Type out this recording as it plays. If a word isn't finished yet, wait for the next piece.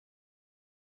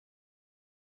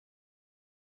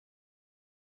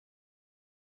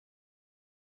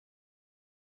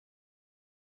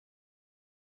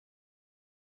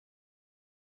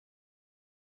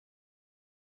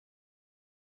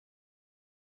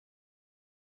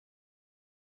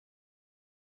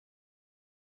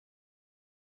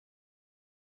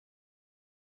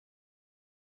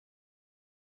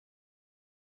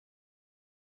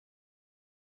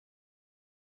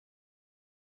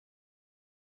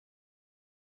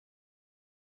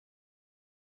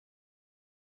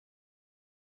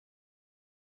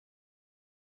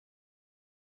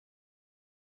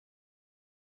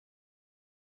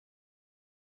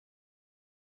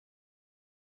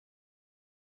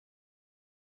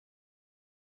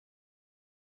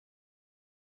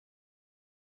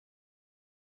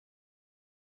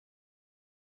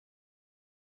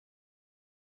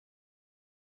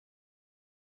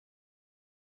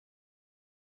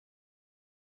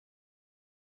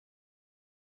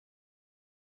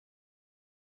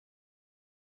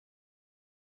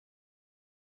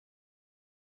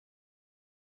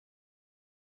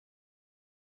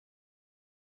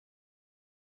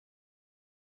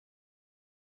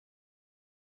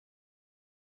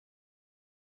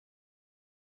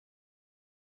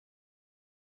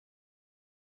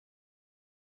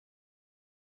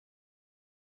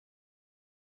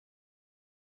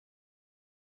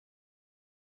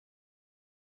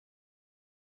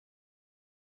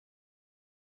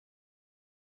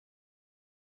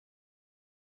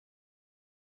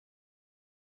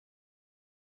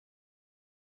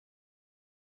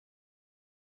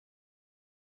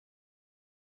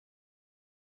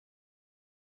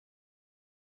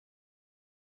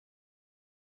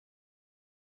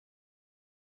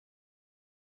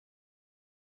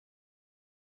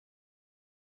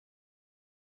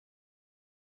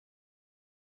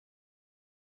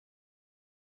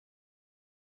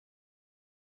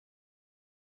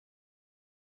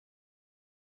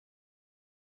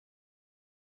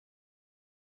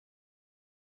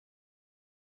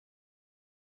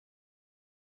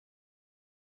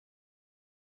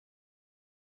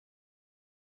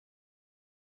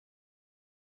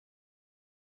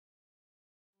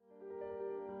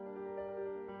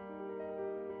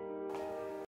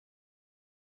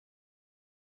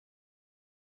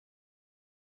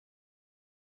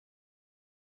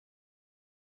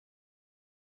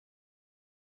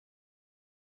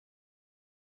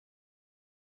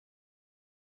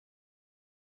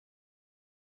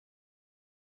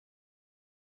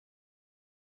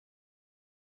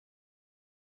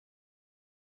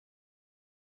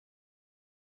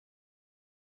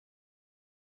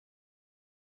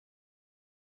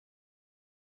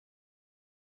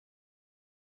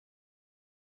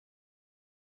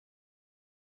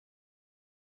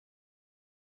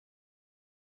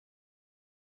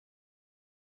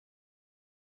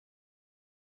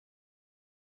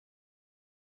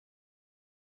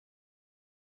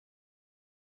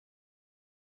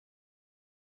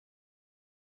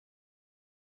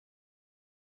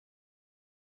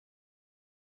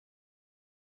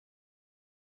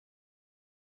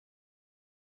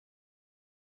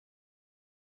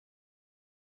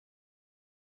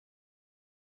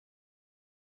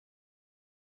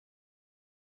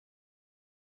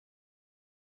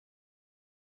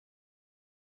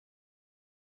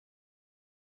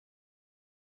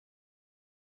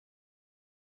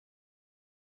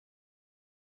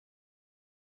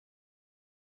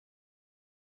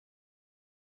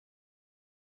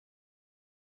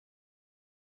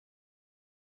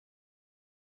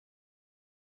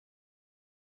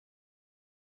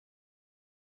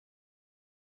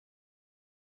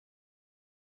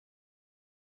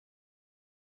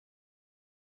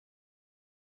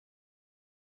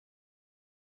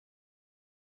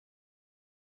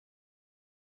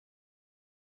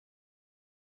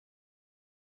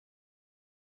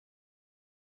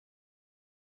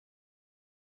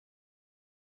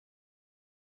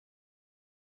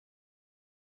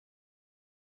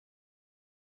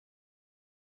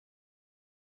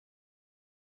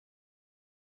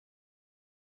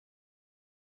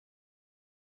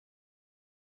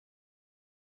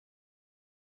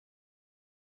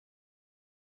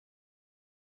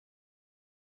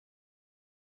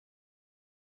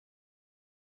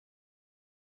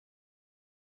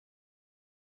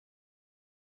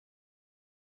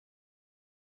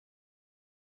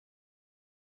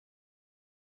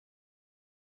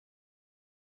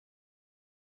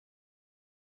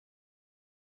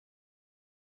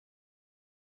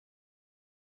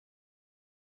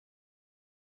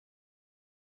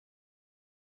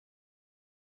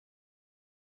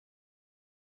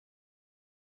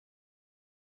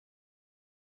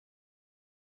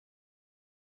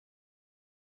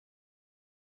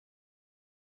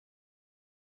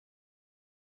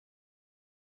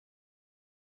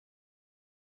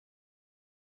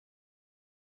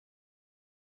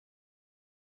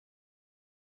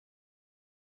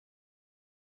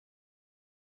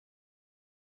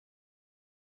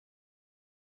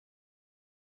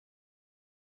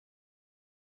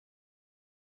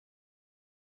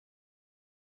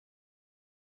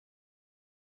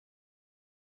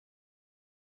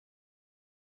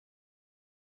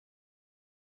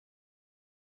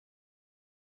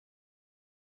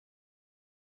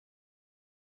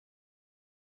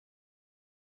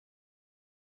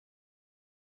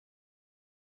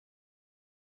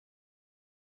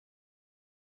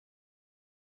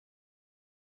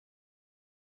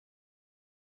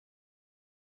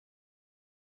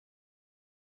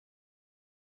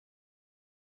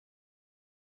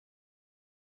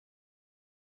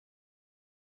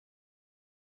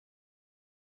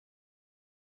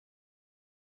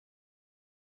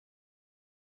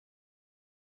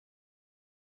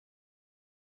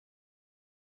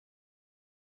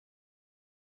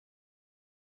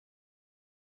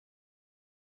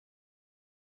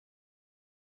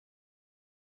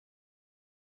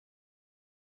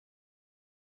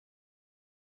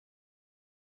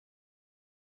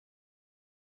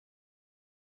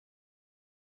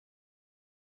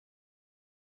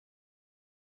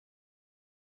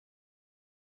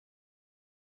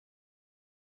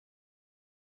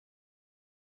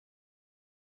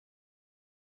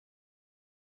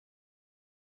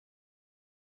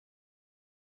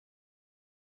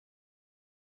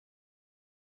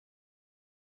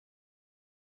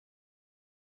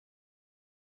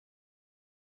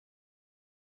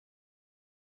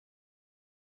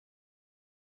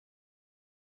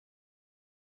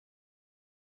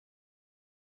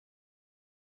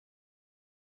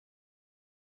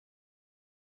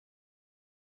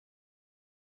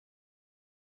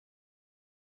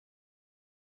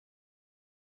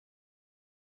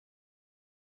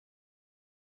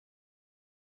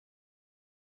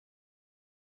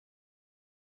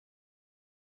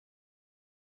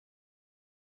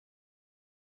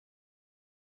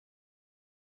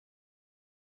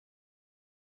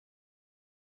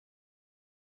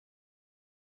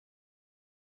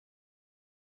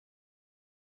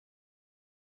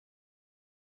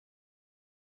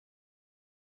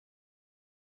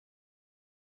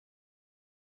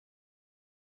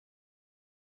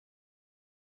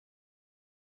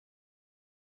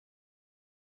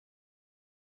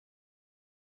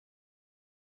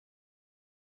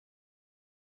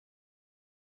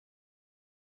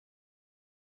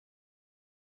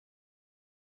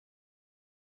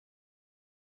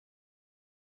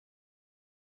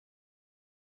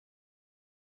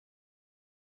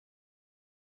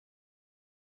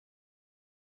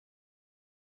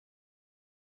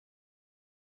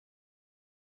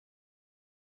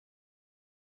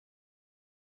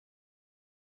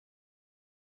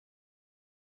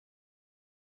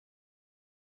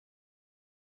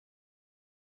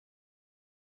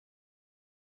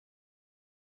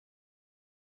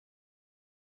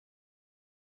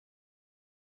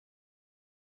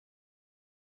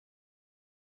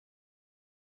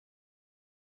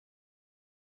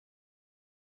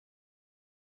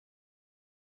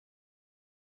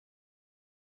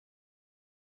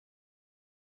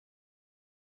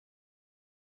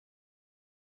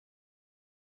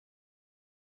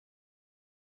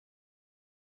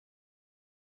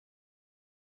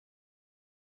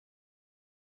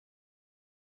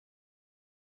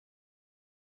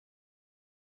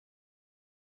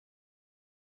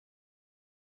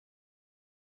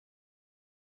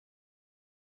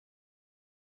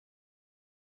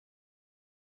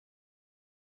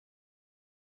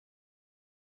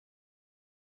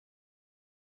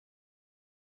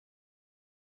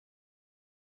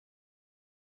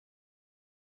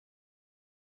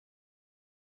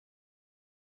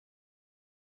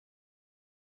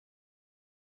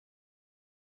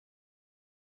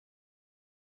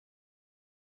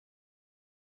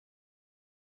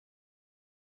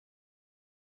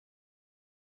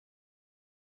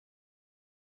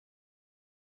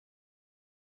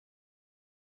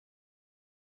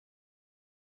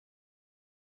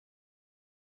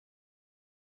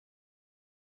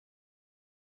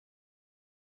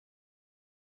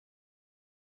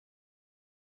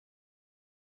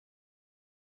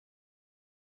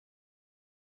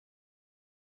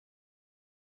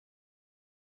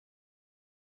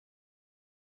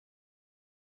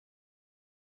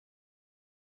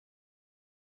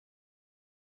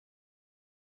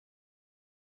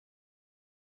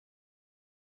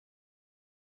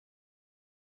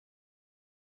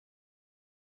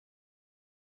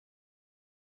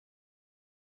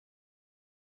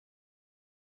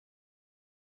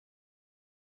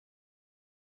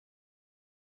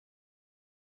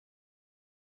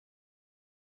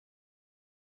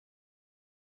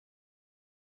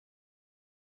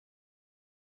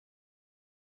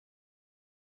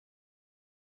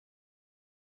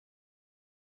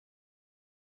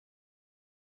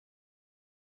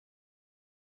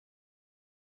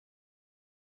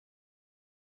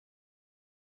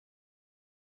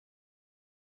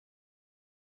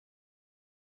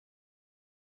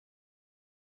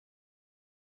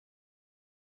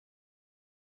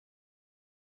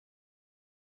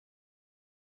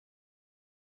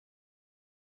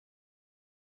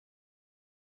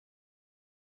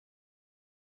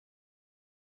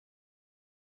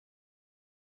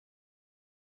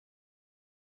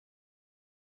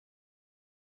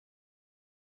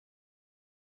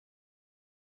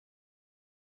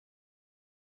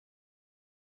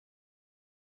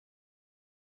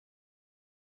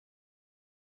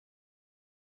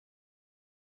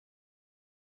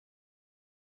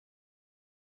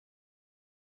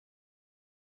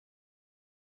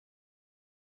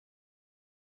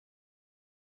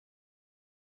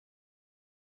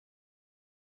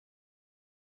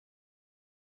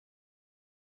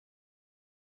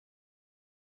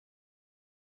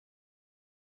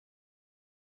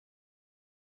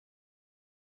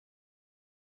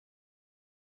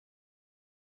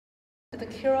the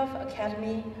Kirov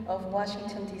Academy of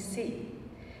Washington, D.C.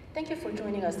 Thank you for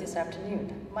joining us this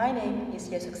afternoon. My name is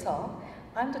Yesuk Saal.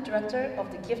 I'm the director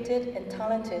of the Gifted and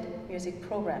Talented Music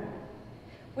Program.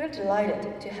 We're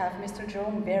delighted to have Mr.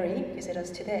 Jerome Lowenthal visit us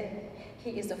today.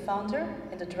 He is the founder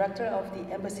and the director of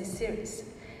the Embassy Series.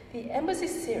 The Embassy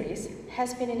Series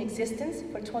has been in existence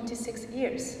for 26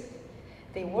 years.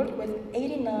 They work with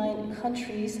 89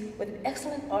 countries with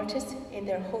excellent artists in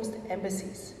their host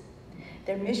embassies.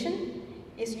 Their mission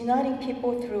is uniting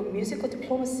people through musical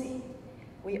diplomacy.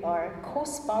 We are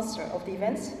co-sponsor of the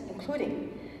events,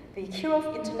 including the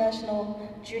Kirov International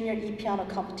Junior E-Piano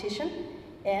Competition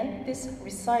and this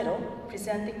recital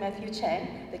presenting Matthew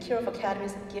Chang, the Kirov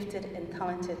Academy's gifted and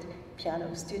talented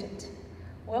piano student.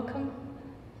 Welcome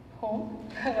home.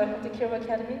 Welcome to Kirov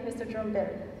Academy, Mr. Jerome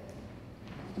Lowenthal.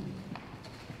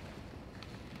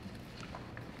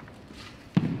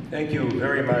 Thank you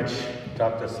very much,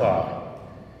 Dr. Saal.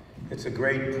 It's a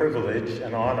great privilege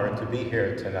and honor to be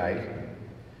here tonight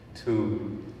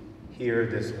to hear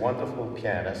this wonderful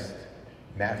pianist,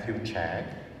 Matthew Chang,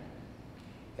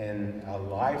 in a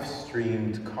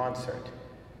live-streamed concert.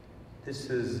 This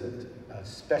is a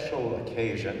special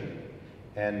occasion,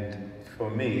 and for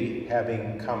me,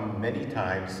 having come many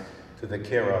times to the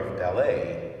Kirov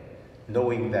Ballet,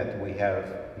 knowing that we have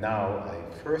now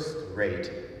a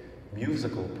first-rate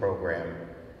musical program,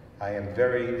 I am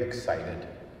very excited.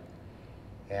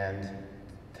 And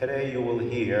today you will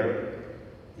hear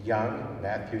young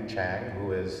Matthew Chang,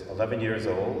 who is 11 years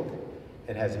old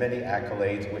and has many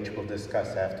accolades, which we'll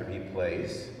discuss after he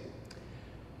plays.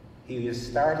 He is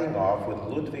starting off with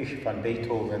Ludwig van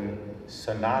Beethoven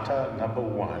Sonata No.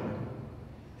 1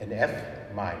 in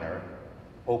F minor,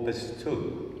 Opus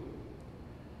 2,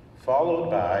 followed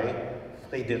by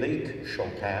Frédéric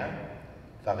Chopin,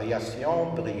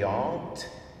 Variation Brillante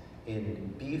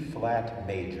in B-flat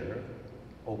major,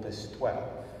 Opus 12.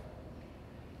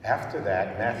 After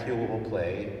that, Matthew will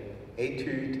play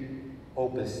Etude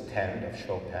Opus 10 of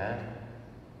Chopin,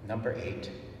 No. 8,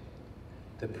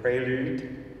 the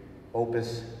Prelude,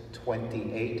 Opus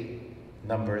 28,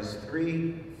 numbers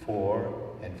 3,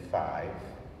 4, and 5.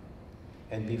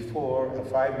 And before a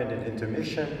 5-minute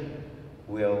intermission,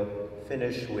 we'll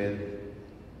finish with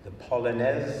the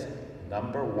Polonaise No.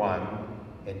 1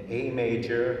 in A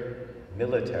major,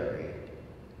 military,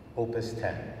 Opus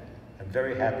 10. I'm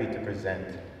very happy to present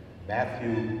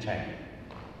Matthew Chang.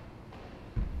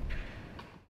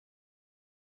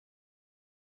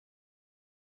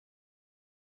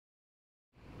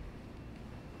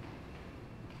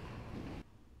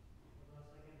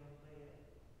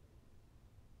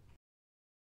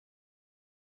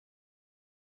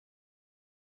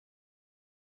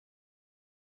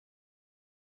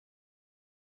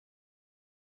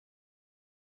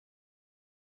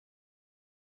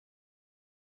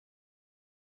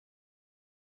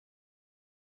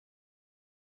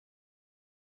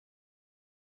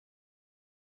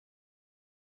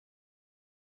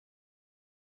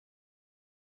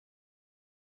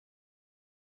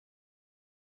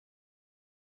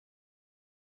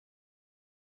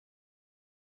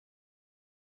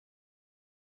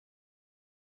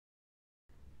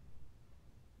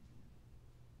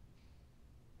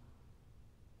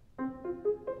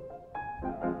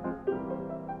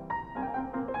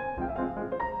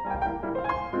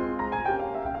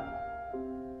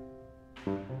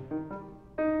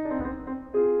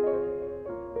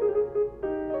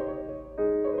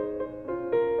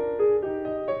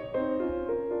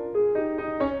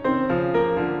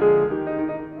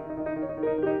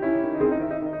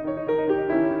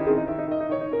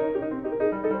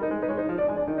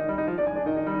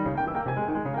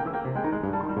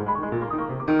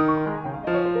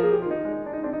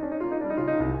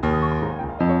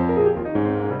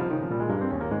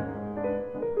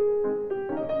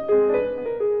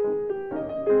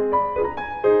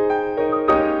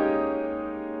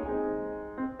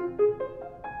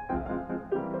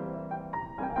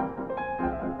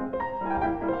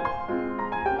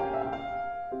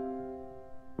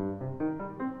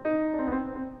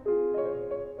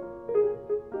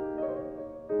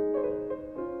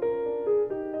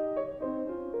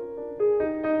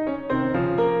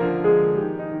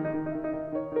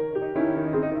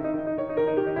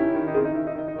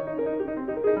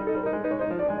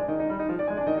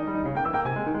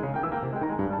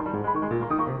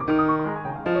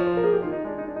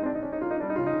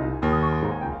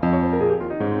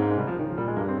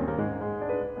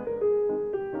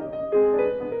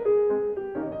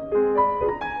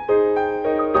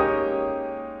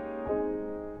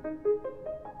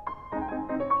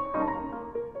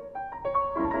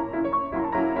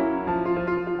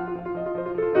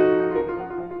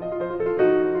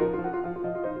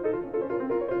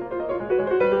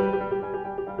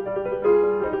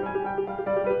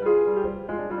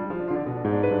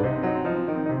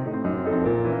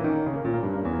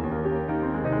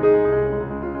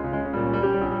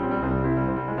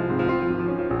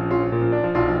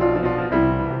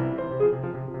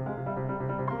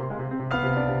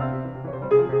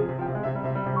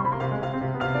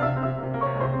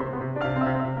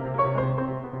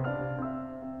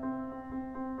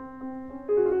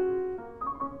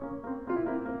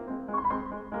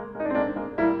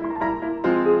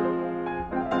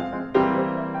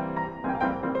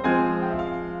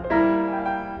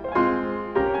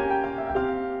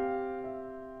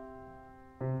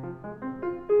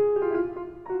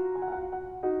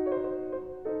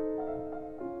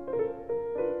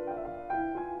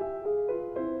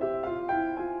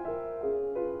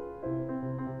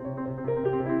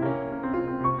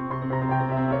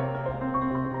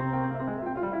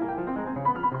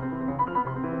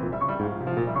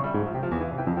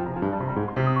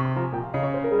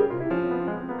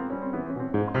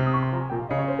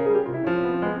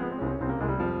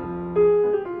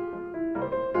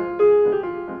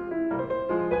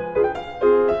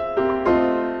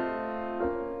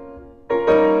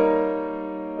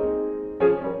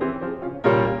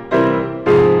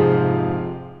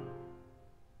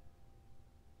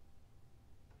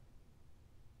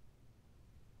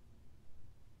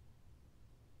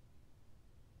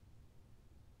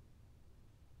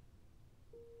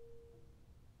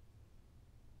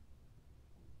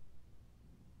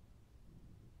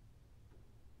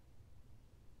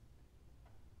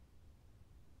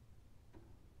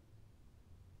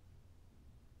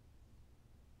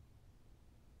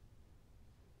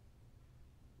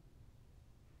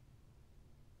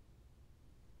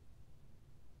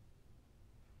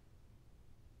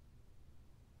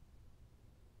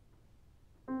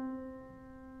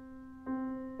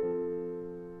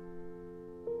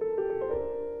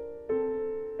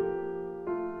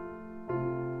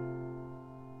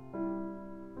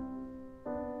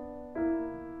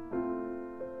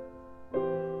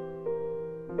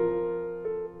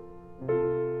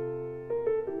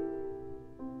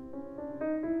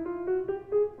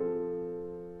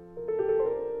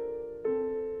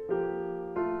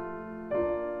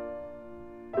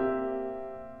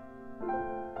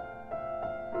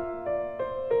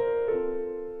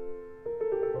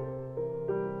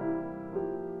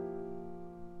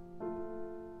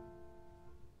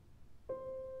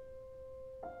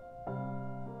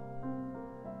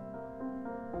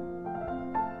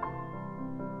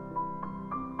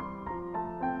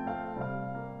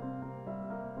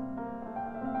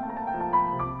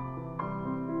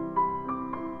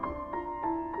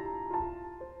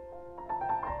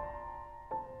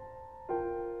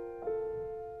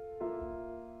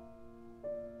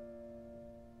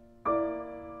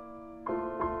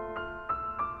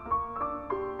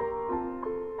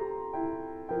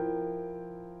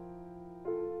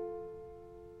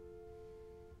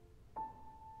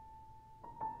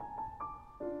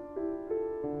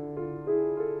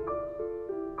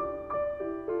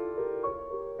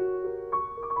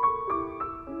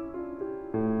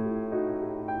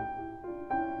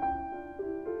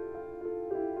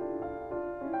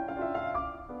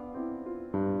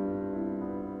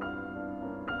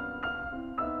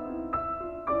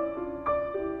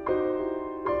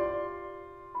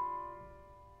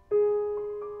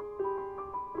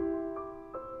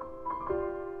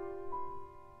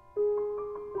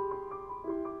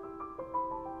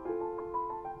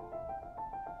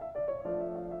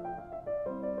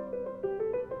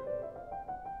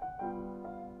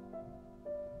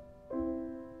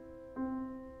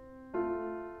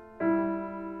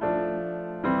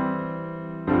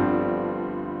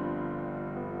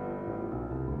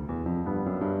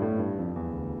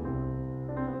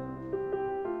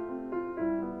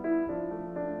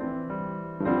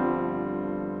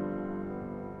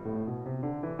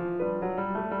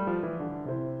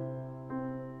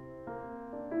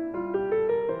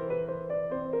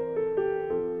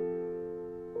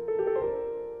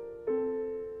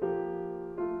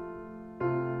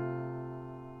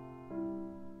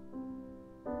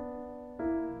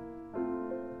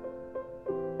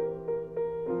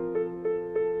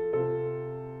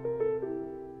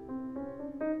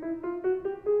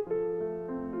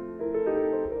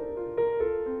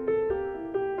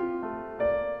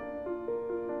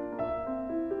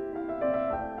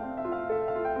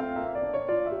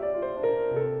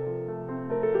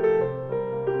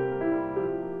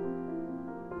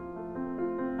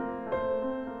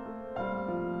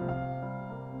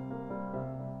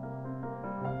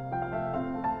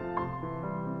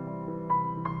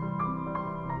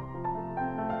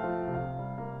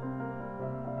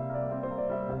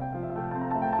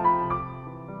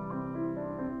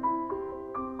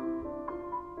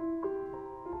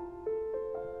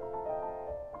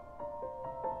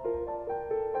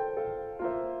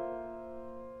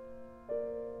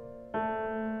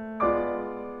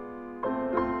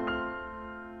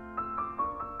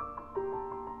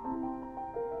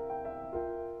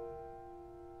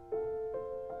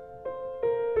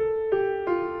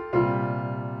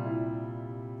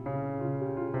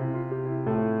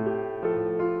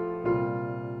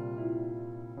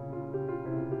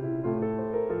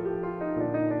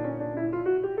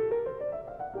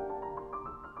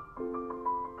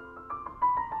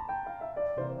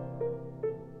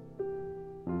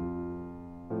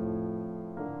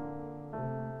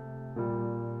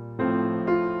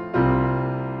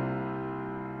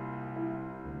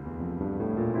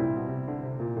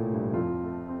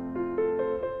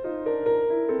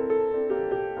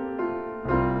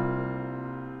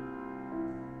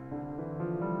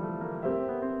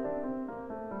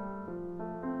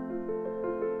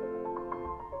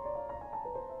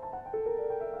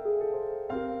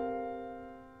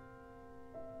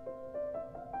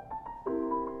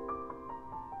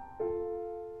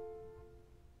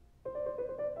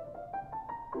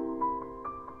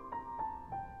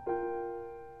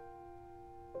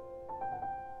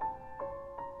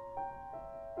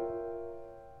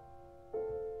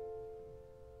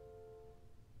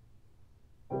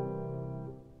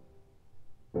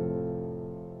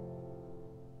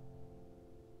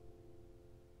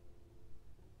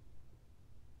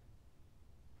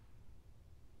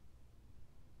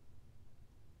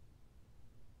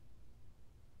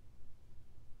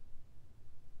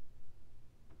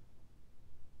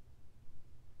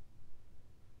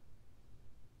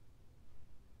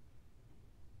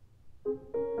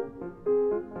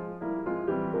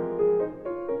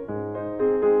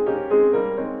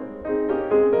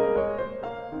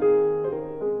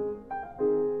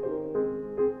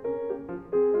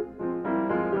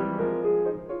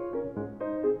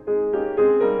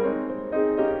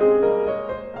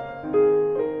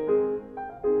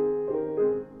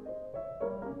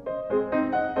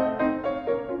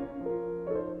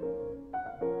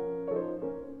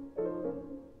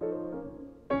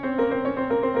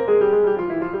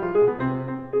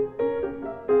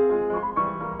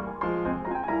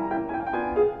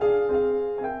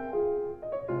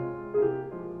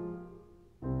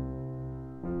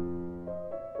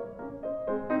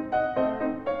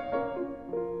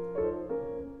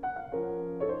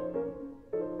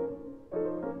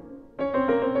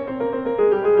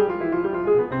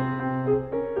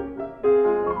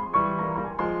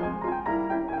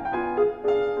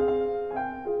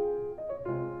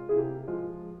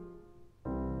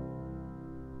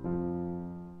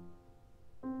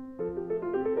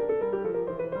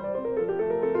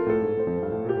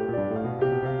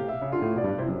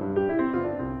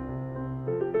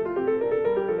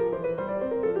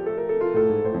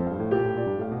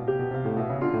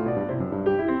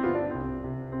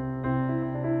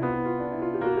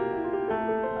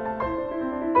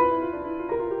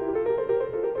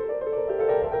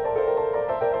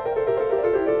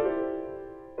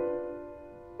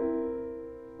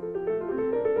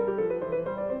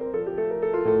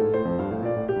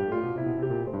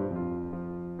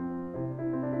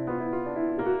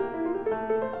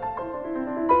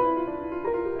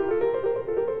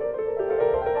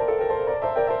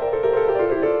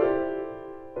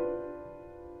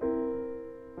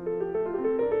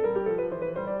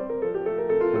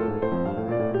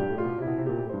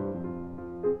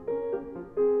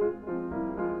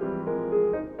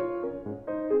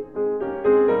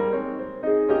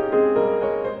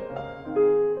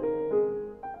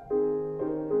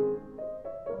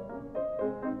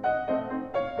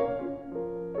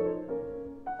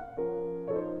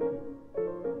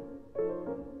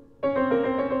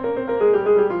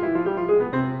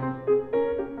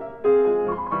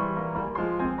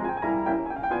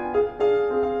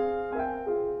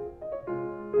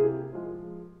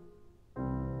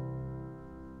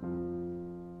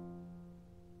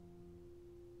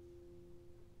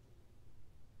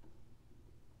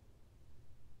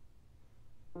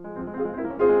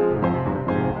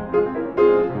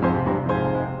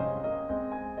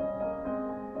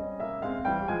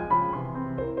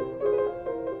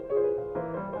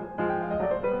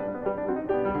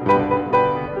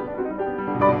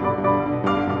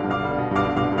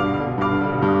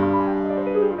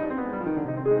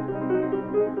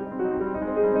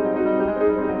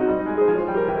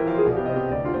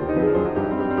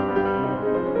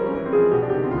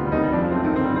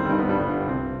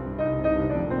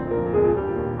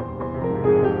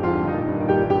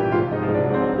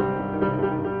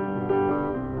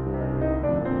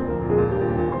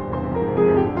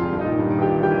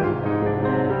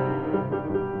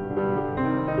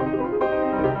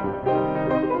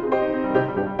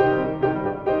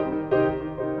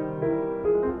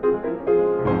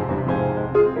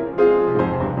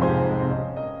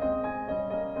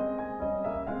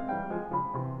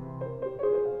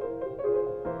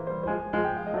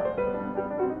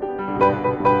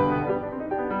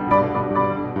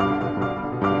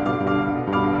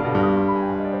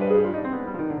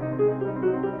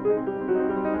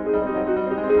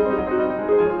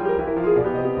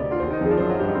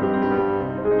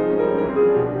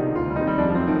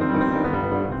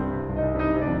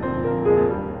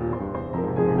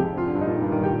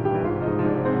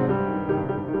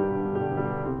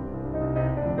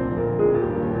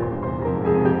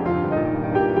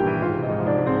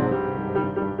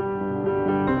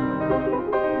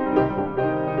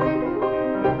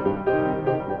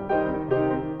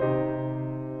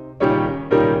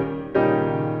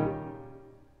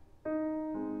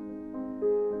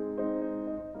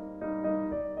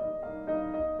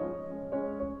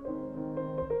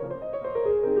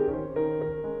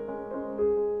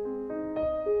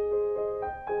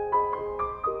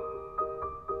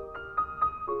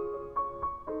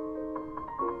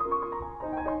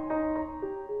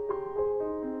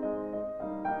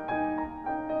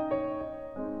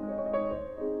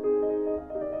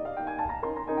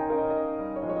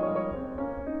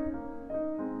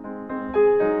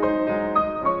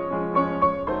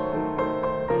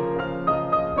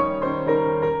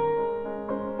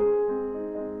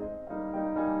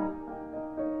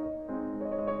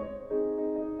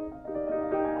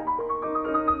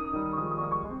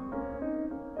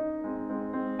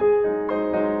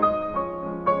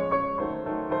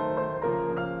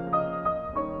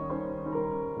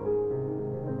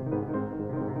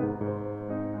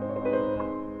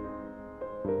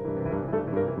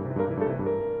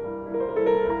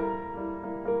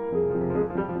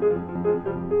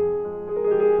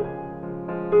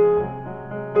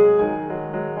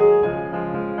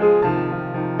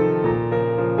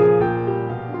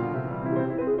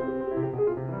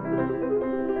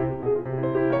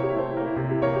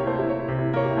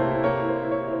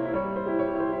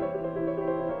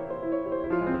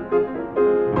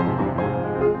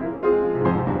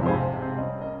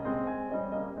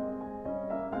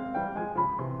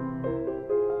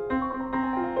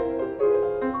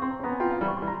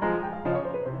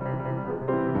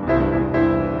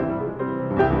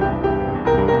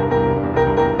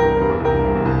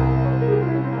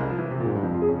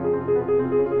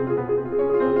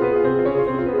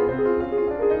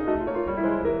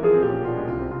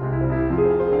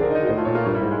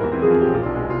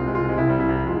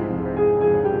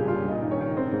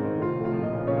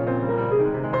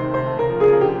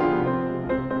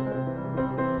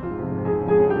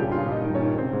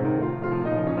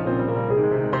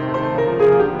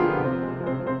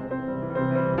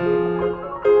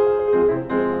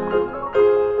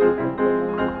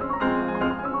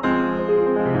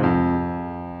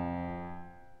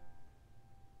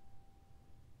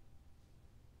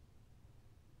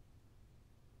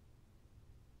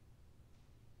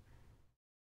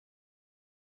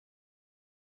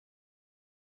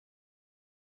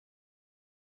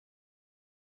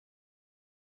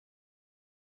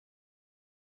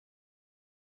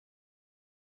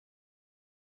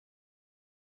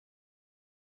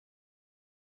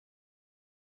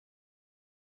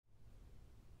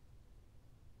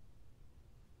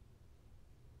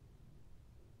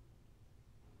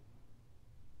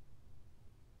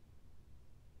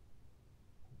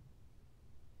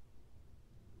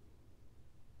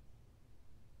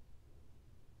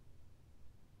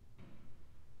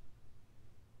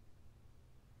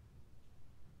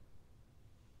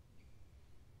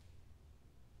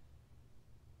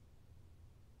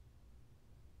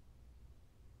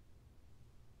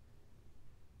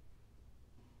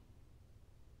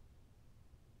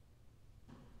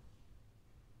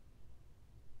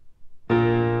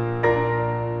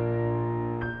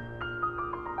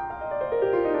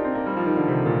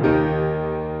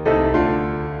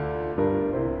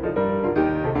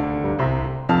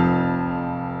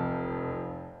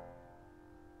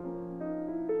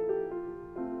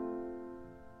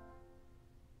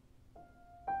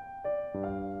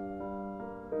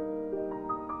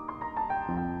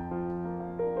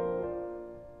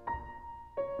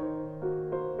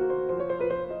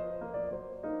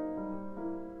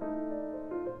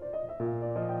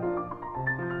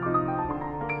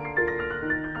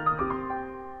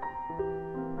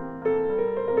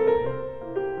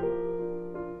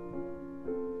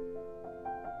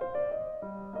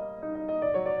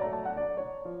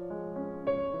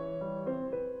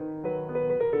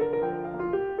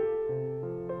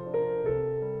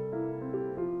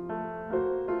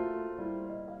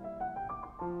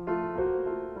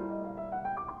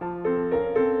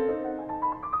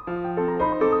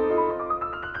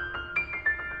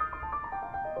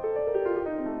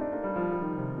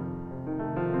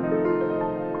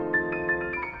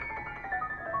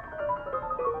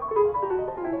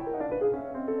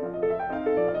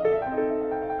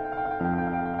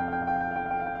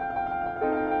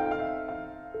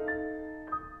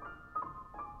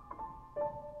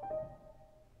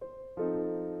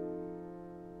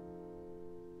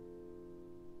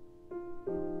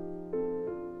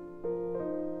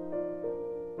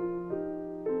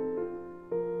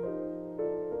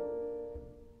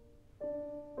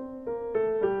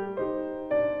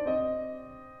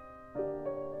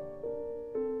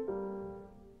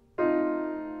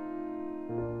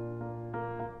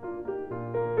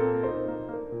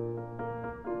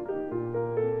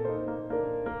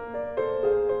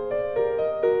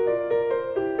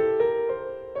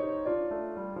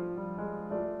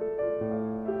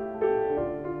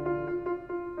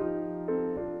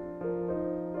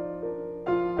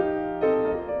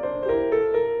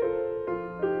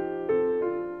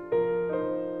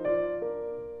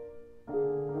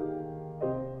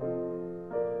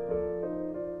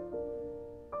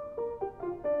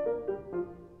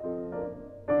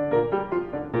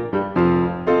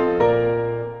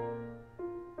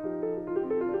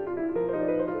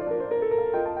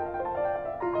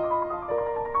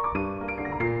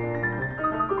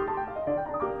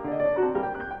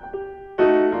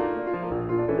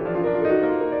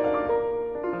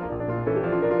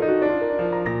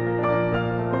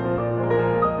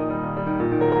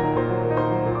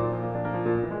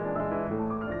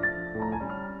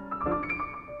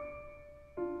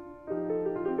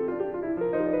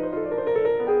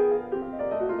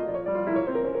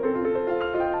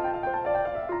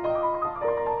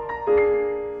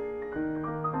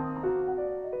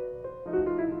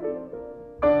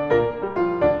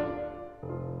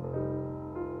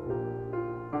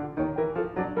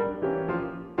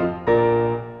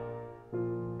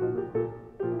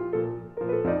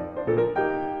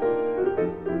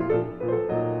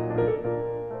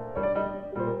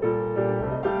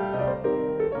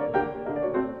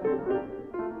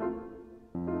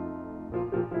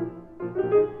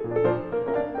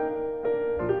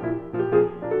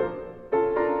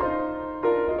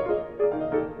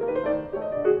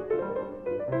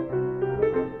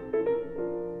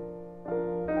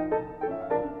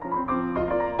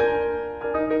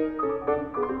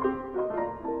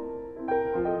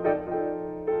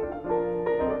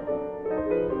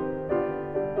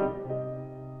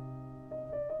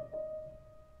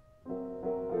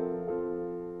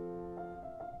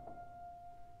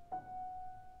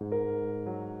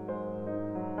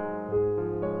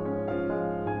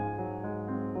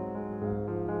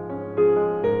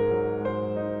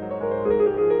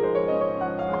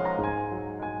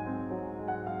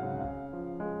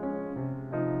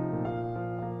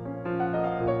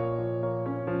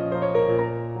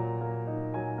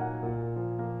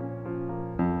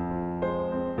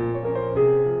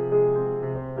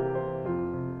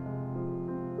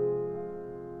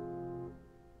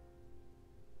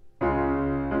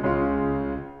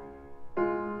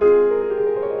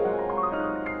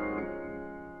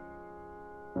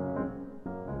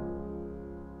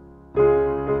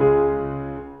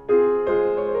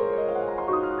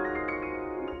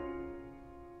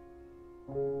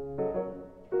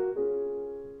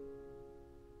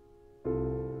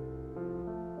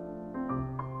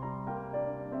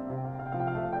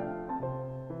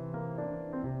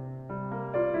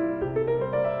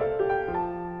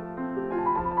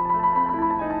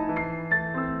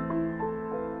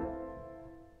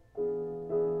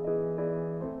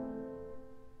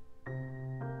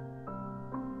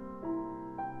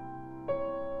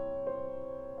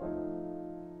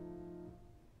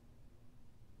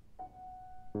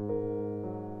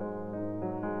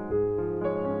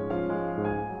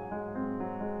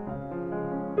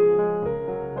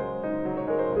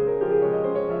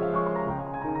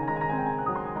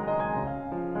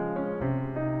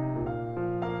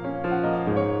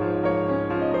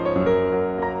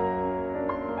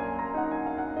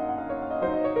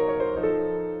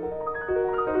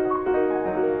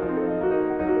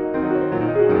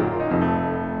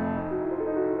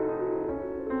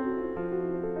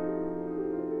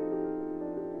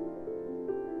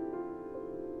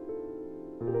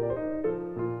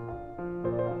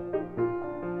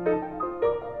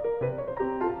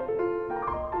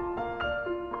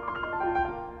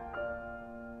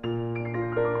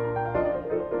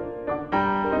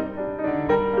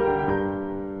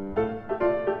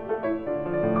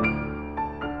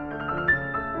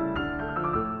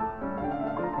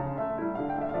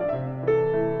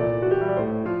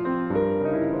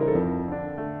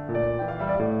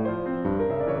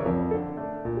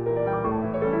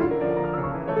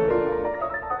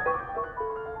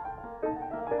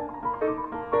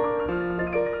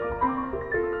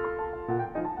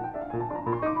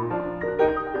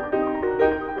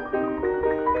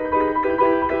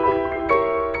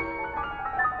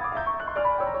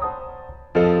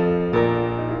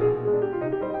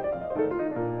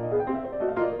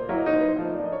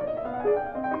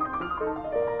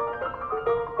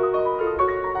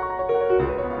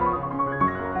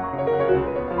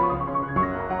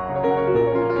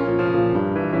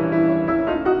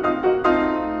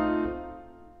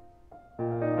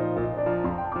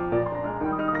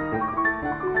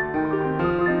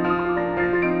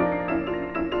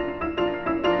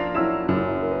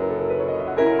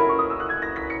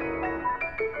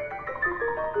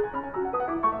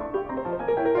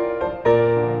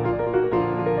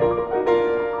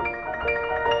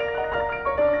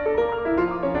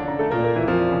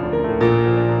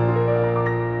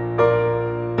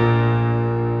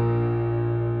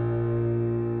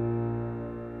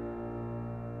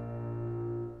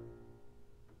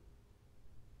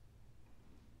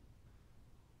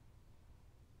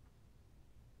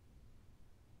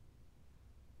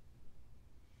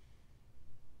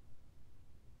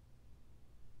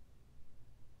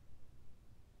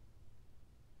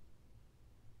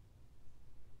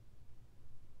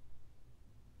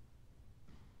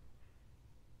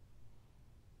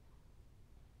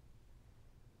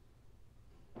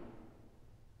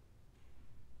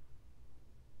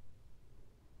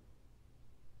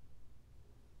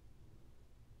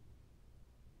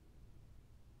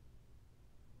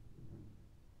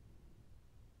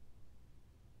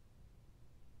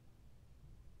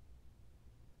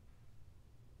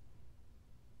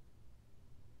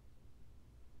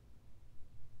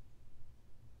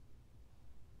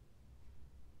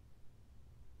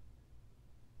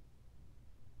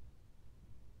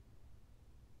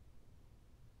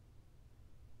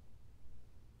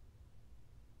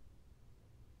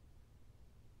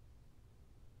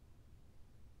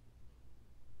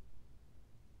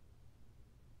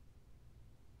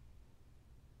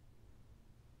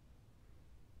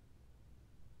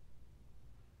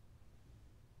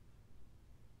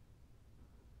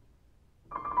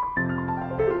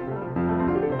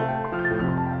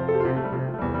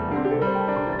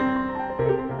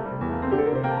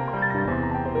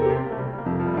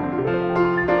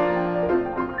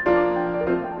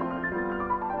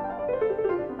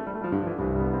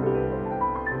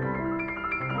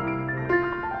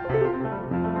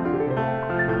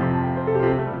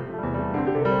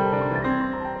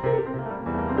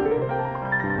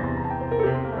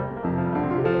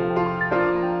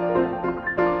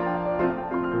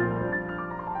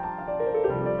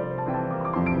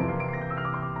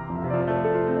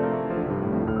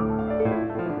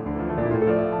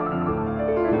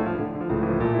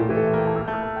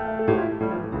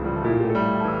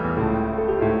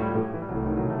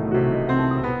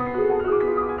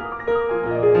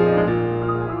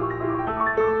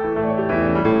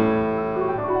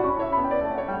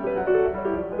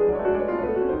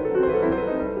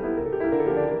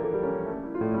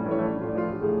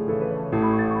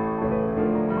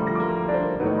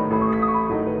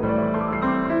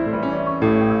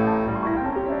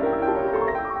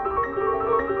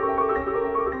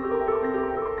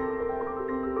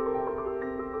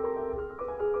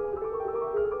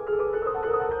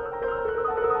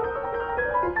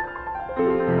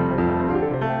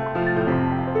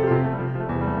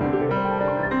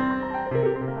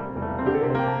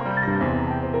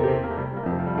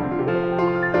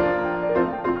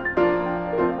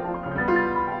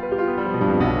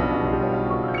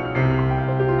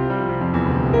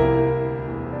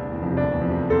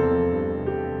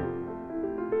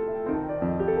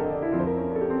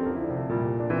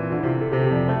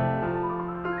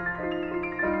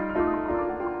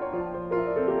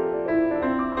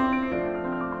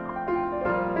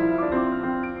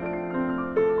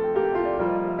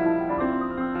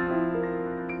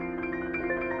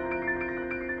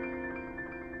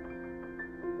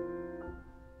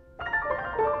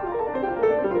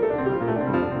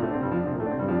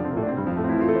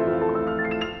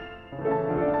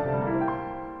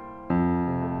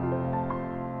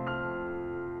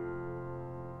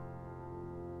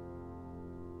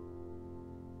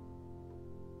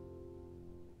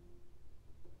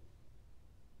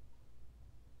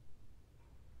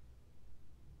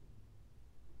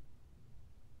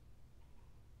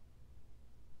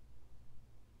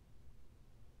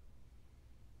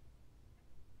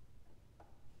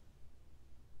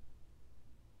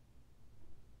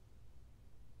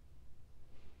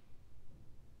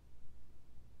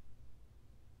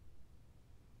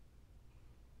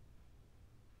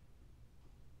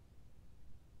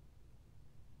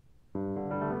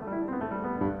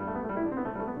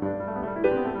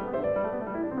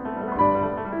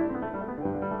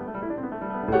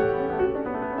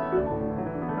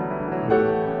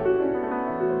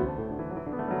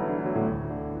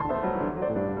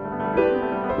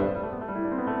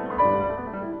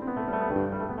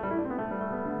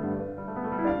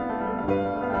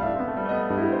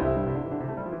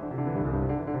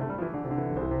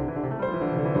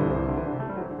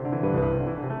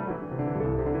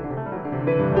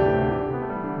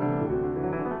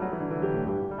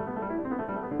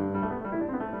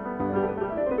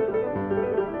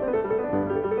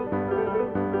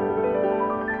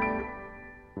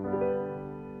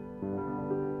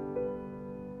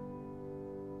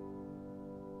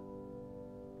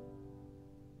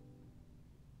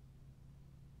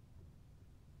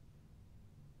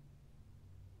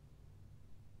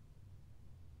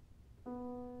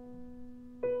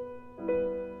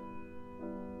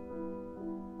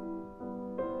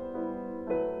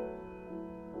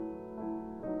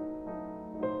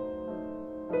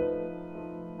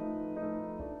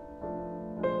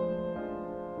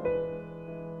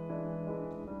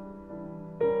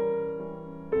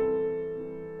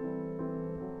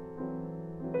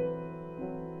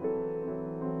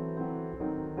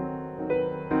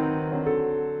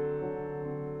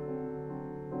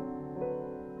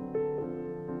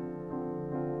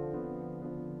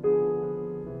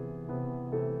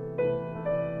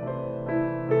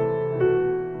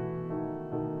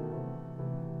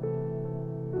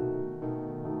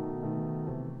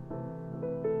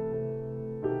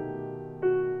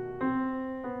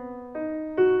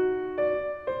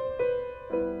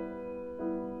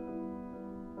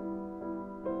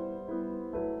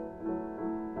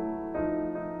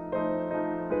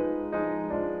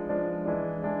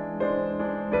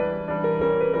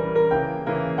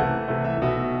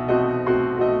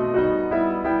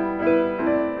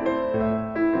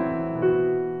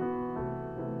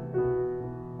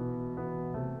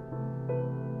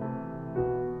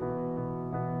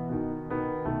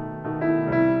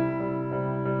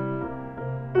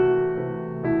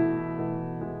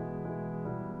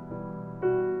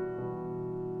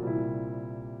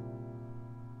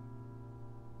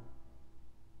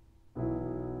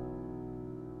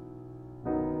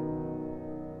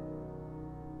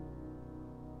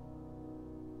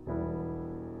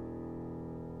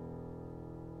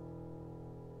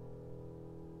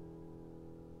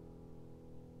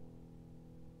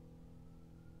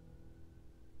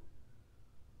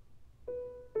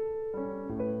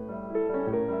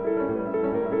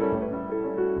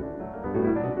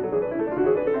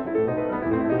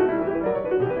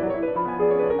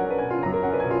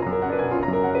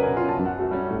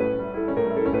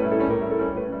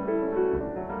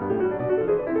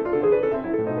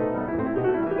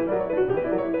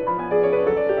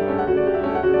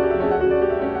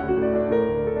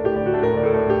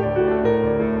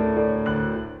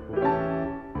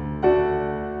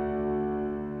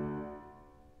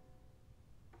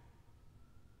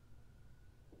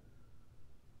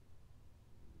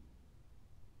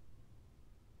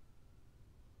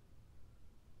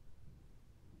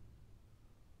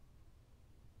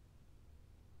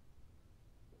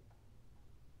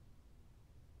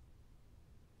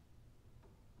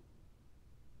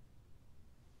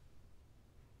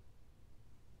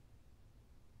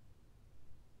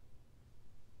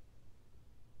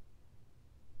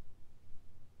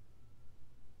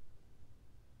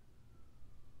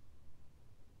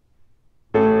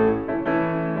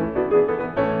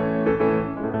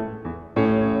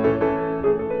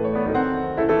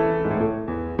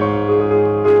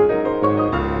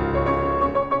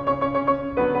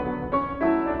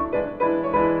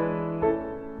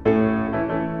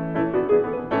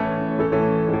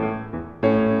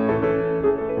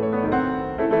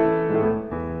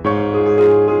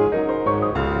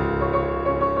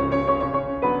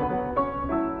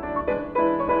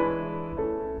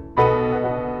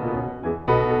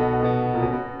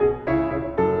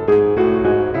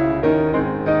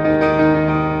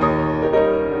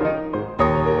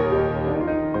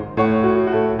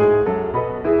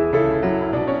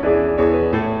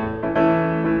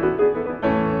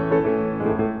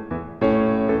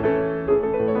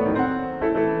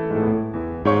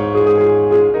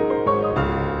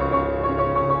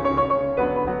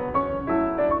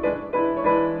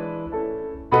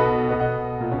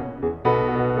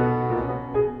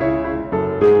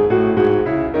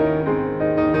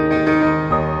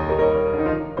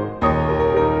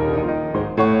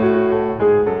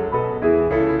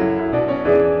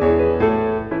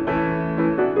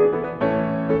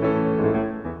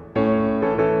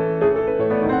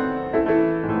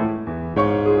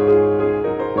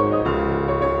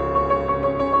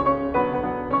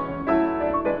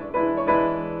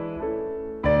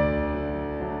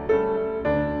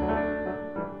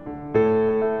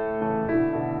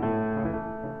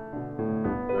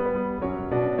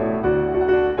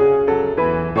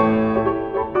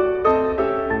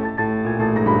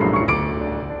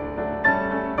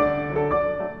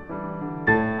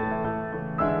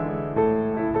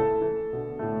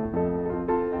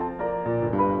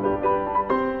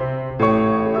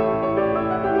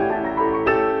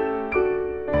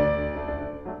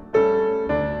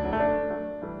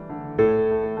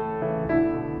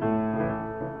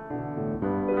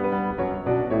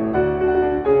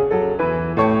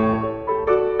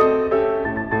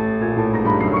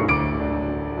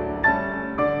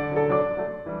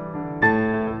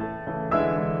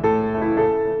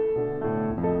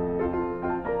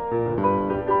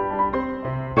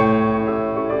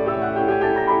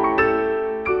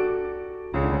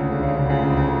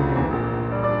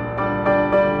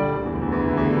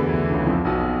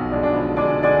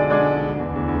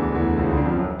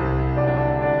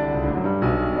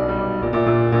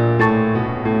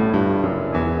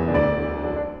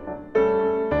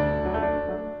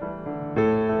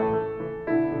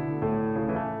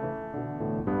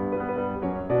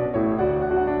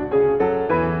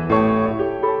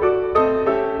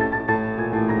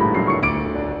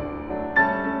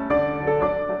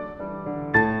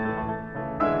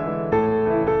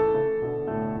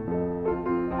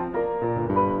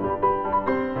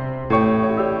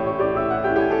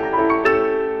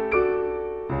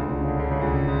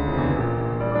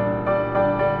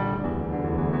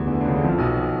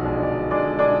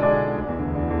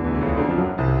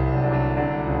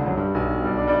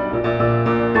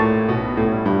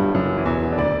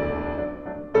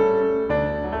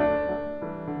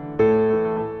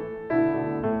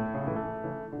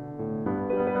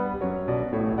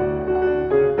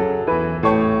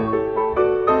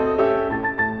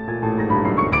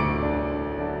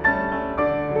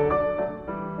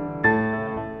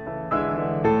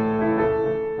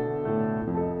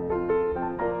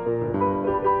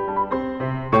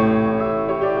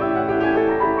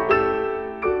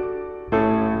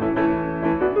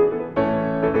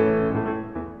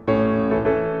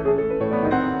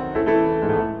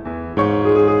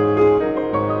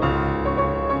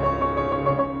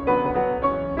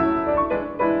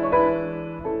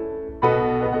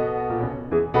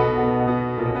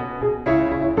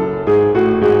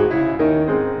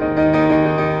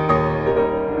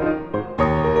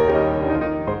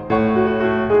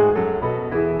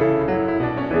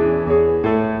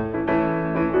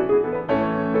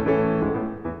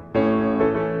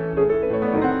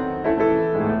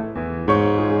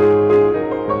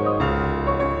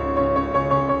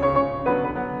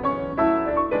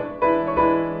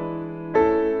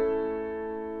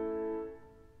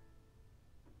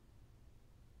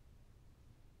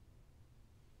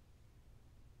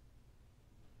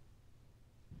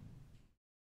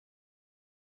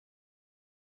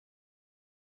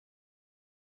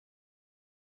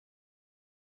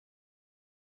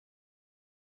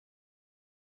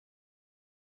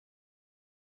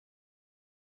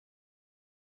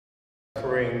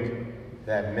 suffering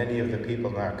that many of the people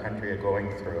in our country are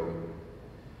going through,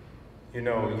 you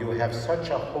know, you have such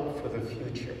a hope for the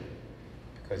future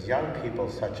because young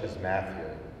people such as Matthew,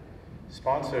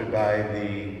 sponsored by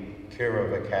the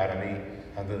Kirov Academy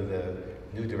under the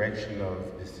new direction of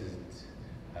Mrs.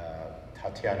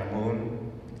 Tatiana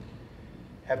Moon,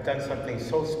 have done something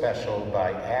so special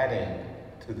by adding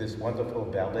to this wonderful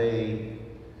ballet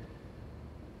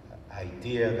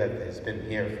idea that has been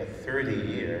here for 30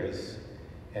 years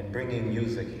and bringing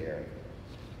music here.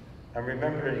 I'm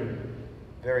remembering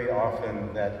very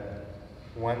often that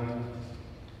one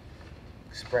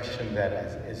expression that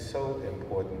is so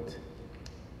important.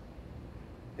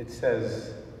 It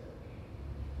says,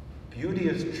 beauty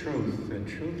is truth and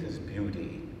truth is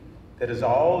beauty. That is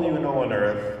all you know on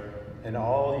earth and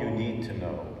all you need to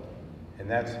know. And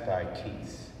that's by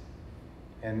Keats.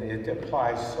 And it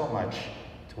applies so much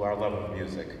to our love of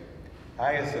music.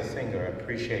 I, as a singer,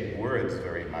 appreciate words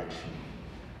very much,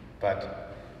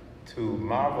 but to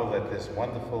marvel at this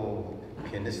wonderful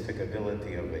pianistic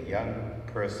ability of a young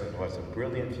person who has a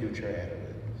brilliant future ahead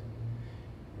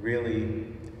of it,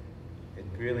 it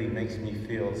really makes me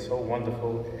feel so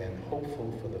wonderful and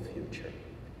hopeful for the future.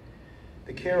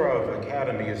 The Kirov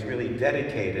Academy is really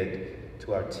dedicated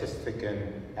to artistic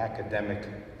and academic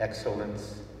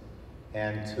excellence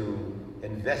and to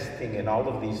investing in all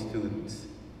of these students.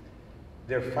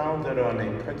 They're founded on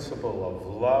a principle of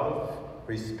love,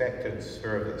 respect, and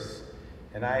service.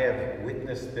 And I have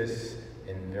witnessed this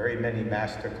in very many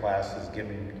master classes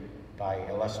given by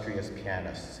illustrious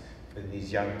pianists for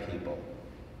these young people.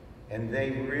 And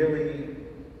they really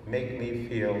make me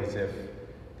feel as if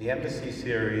the Embassy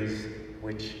series,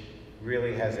 which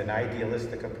really has an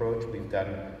idealistic approach, we've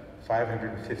done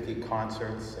 550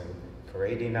 concerts and for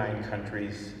 89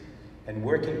 countries, and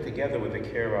working together with the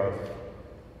Kirov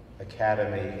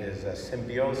Academy is a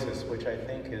symbiosis which I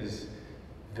think is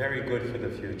very good for the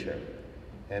future.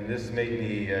 And this made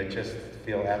me just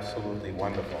feel absolutely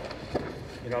wonderful.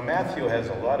 You know, Matthew has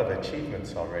a lot of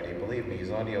achievements already, believe me, he's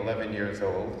only 11 years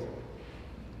old.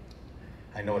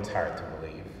 I know it's hard to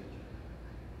believe.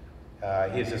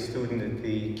 He is a student at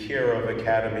the Kirov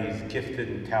Academy's Gifted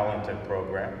and Talented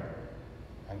program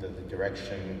under the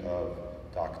direction of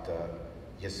Dr.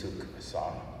 Yesuk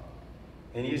Sa.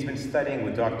 And he's been studying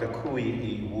with Dr.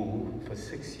 Kuei-I Wu for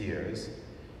 6 years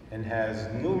and has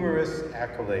numerous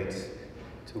accolades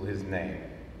to his name.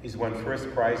 He's won first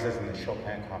prizes in the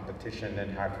Chopin competition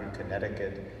in Hartford,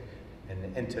 Connecticut, and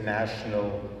the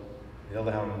International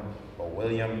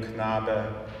William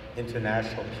Knabe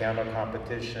International Piano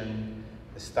Competition,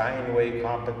 the Steinway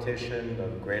competition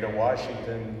of Greater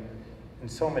Washington,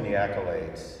 and so many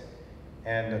accolades.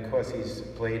 And of course, he's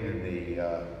played in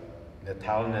the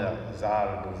Metallener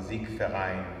Saal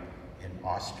Muskkverein in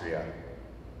Austria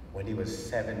when he was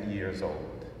 7 years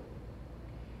old.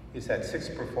 He's had 6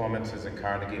 performances in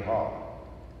Carnegie Hall.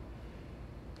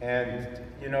 And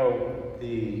you know,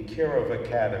 the Kirov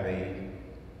Academy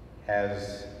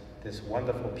has this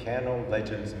wonderful Piano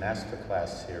Legends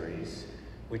Masterclass series,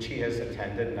 which he has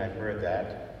attended, and I've heard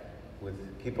that,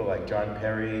 with people like John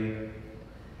Perry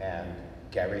and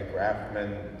Gary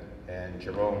Graffman and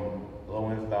Jerome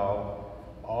Lowenthal,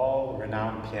 all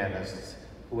renowned pianists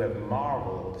who have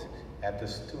marveled at the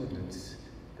students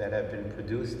that have been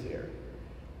produced here.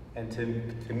 And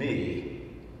to me,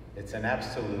 it's an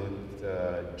absolute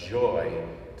joy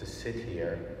to sit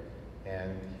here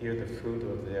and hear the fruit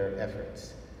of their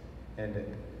efforts. And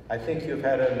I think you've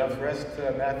had enough rest,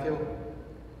 Matthew.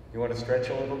 You want to stretch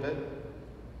a little bit?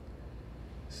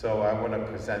 So I want to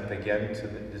present again to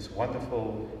this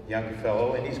wonderful young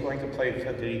fellow, and he's going to play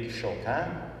Frédéric Chopin,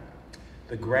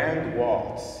 the Grand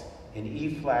Waltz in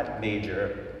E-flat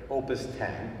major, Opus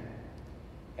 10,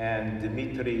 and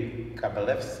Dmitri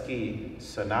Kabalevsky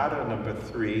Sonata No.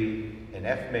 3 in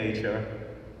F major,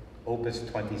 Opus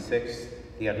 26,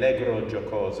 the Allegro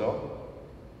Giocoso,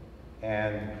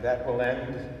 and that will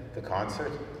end the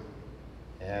concert,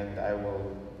 and I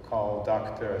will call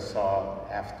Dr. Saal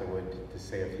afterward to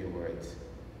say a few words.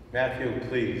 Matthew,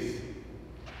 please.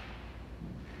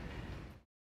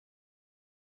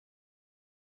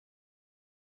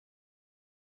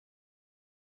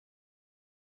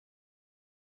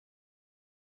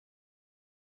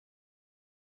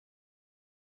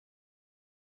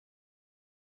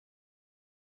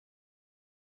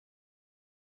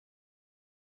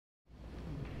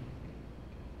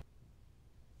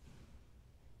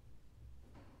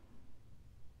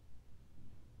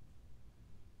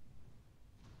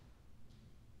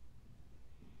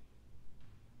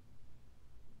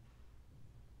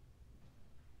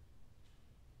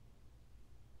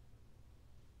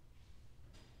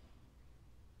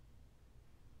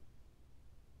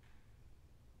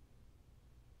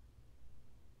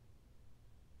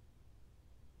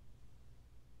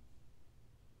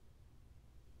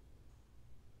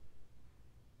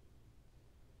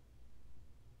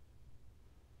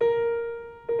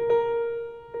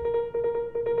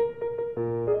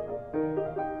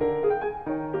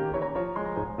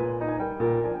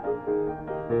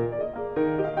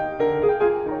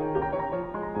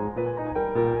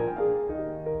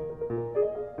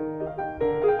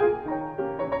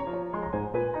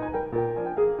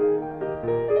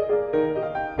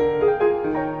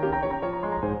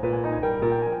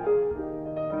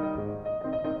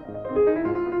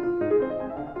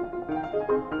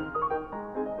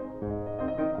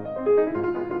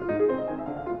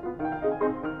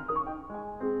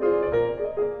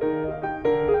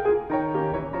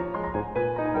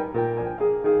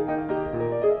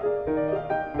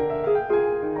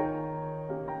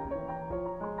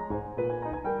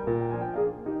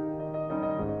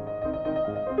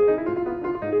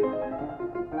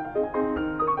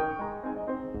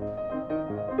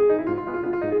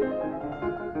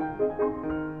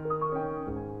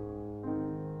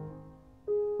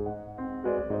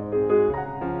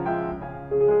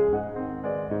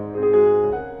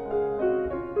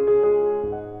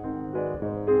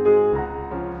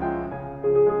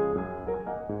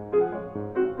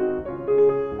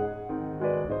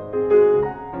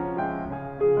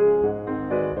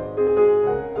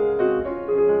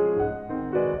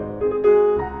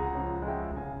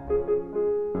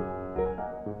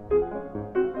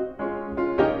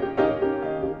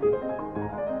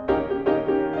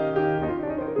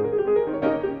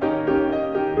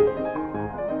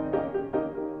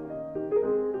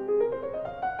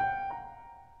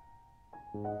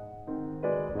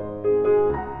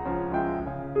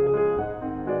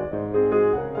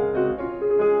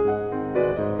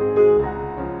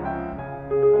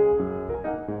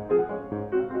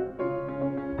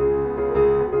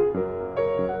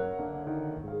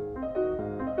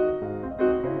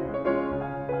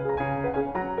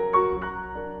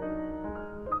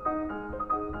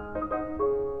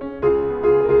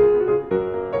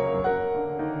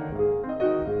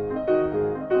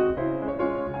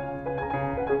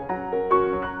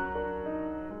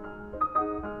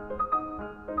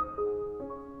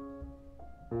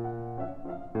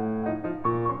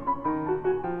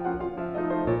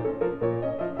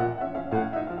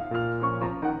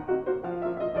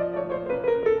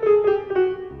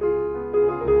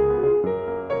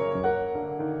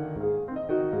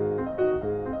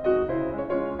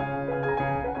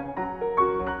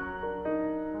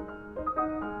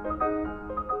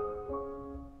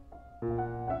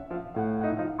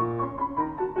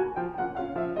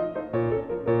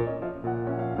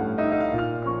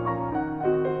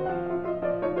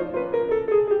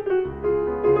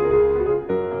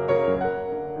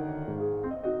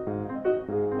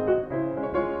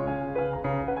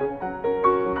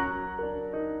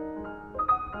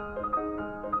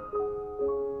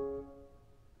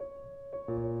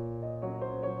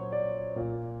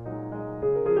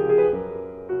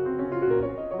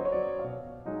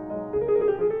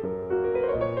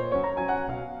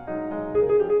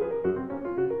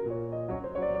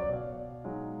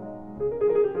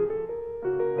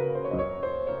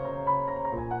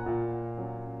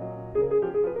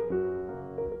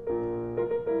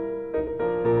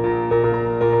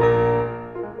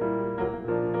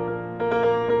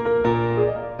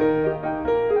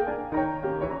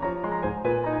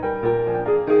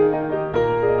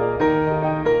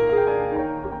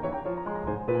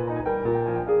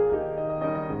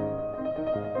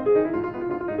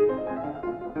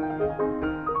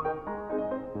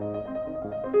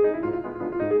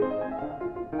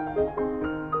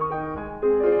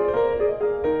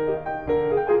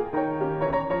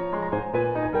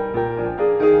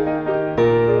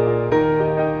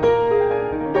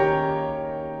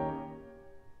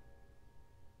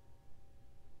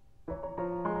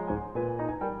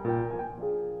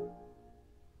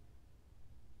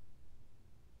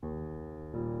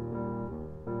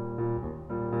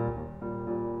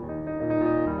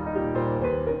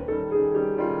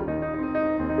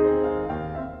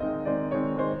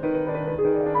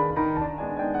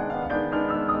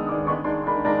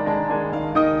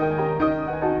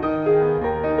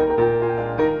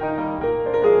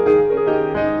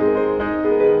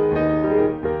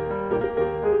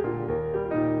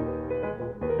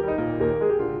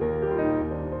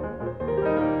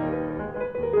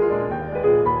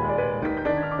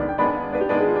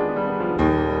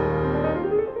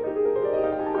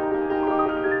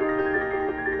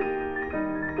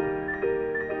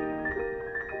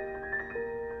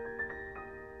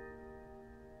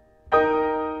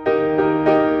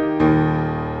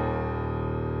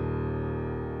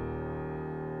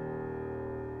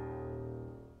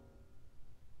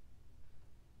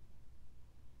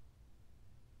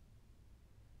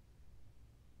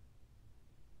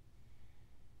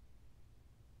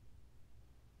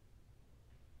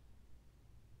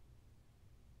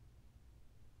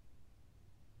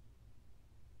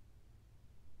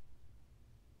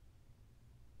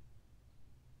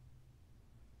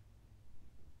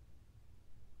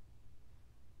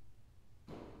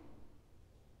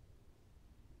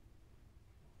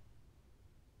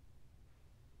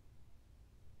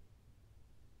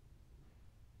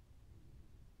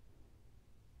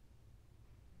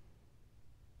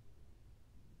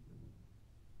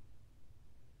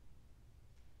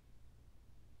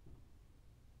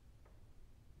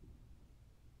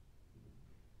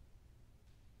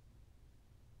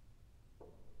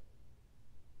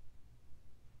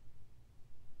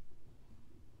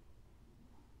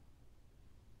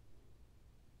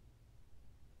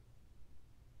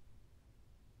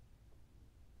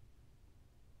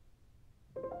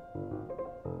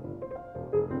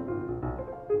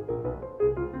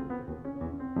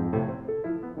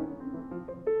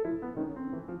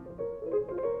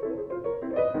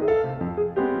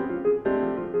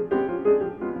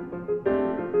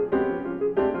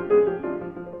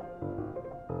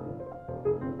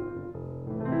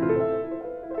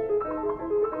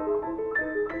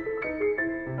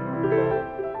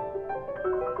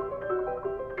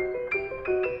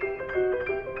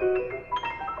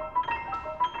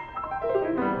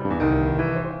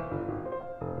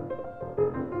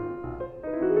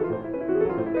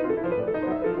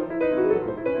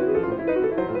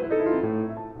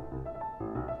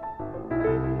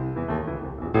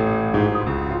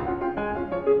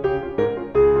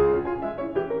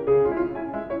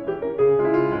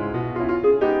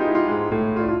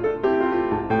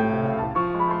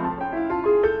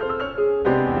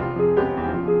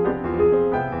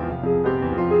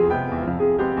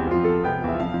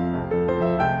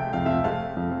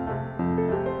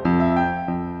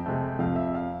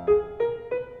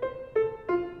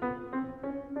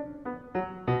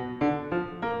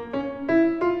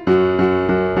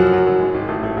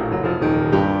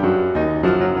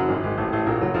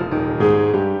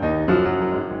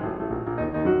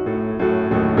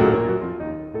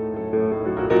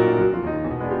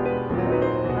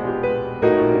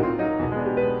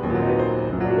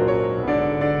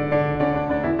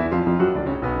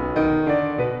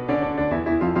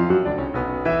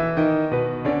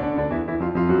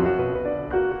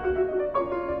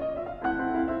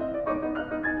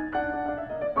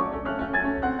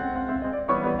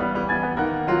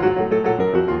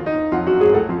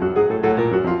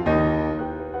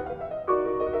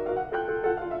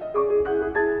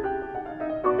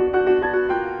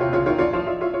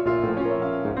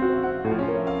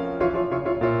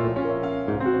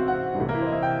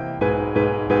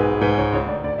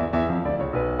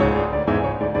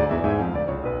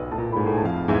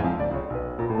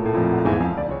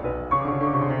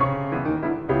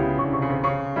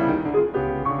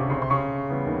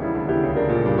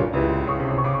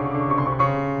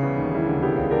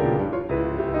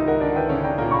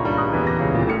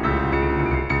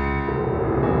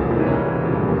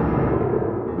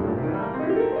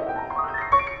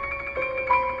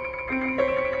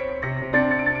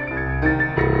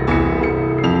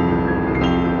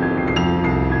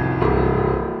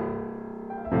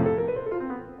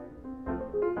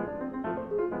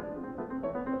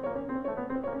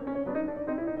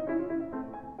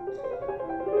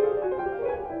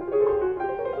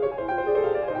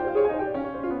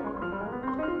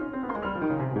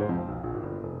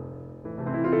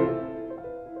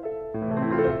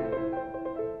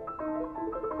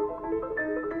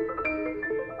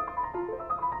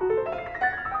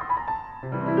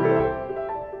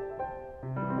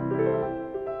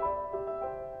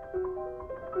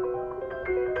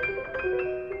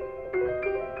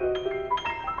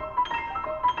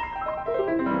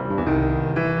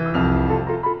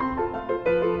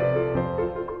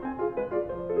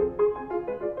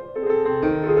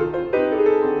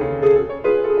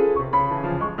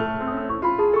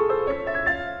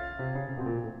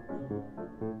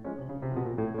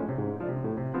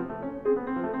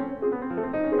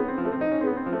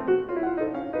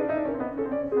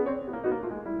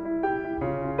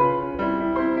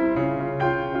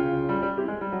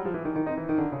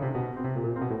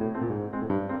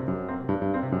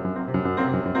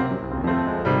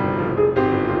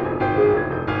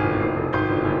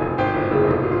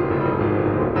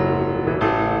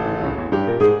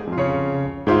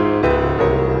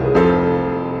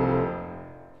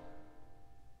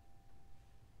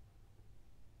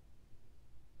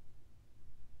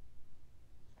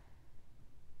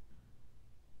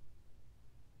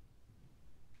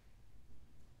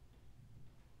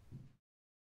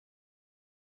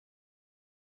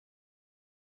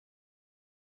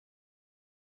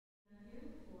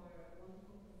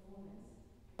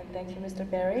 Thank you, Mr.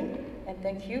 Barry. And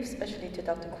thank you especially to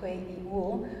Dr. Kuei-I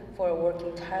Wu for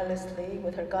working tirelessly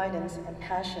with her guidance and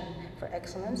passion for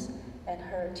excellence, and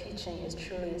her teaching is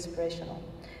truly inspirational.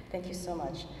 Thank you so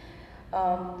much.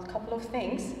 A couple of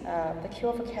things. The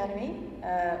Kirov Academy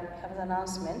has an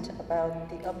announcement about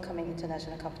the upcoming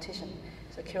international competition.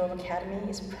 So Kirov Academy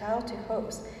is proud to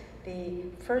host the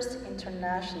first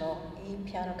international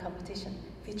e-piano competition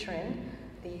featuring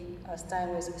the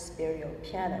Steinway's stereo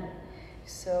piano.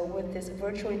 So with this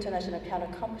virtual international piano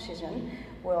competition,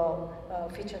 we'll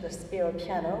feature the stereo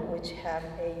piano, which have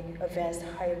an advanced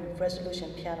high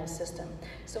resolution piano system.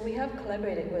 So we have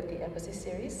collaborated with the Embassy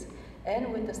series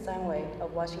and with the Steinway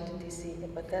of Washington D.C.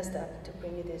 in Bethesda to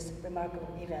bring you this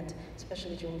remarkable event,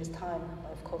 especially during this time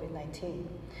of COVID-19.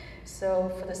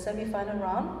 So for the semi-final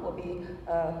round will be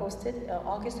hosted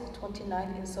August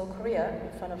 29th in Seoul, Korea,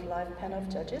 in front of live panel of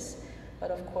judges. But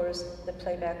of course, the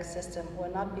playback system will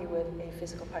not be with a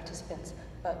physical participants,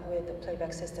 but with the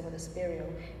playback system with a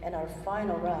stereo. And our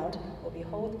final round will be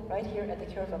held right here at the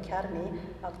Kirov Academy,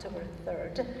 October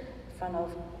 3rd, in front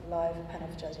of live panel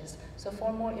of judges. So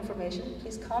for more information,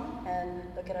 please come and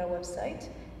look at our website,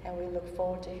 and we look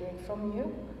forward to hearing from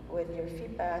you with your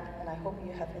feedback, and I hope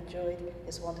you have enjoyed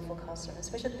this wonderful concert. And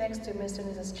special thanks to Mr.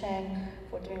 and Mrs. Chang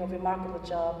for doing a remarkable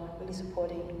job, really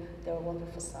supporting their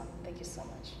wonderful son. Thank you so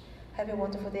much. Have a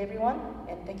wonderful day, everyone,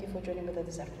 and thank you for joining with us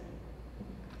this afternoon.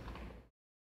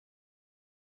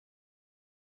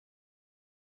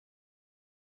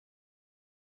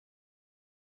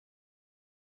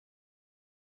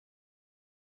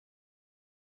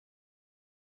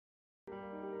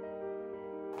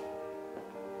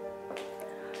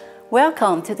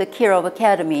 Welcome to the Kirov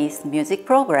Academy's music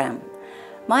program.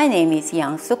 My name is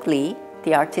Yang Suk Lee,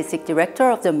 the Artistic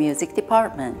Director of the Music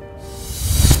Department.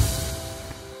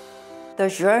 The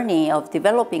journey of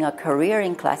developing a career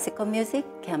in classical music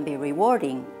can be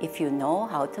rewarding if you know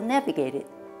how to navigate it.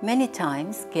 Many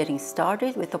times, getting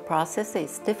started with the process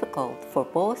is difficult for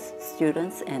both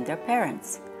students and their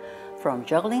parents. From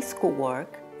juggling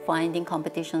schoolwork, finding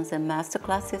competitions and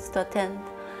masterclasses to attend,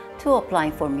 to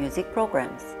applying for music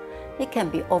programs, it can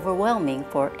be overwhelming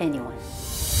for anyone.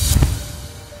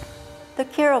 The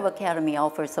Kirov Academy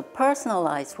offers a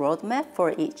personalized roadmap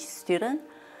for each student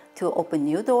to open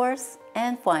new doors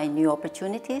and find new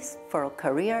opportunities for a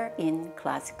career in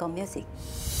classical music.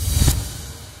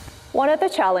 One of the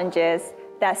challenges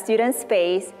that students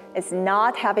face is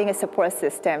not having a support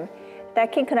system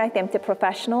that can connect them to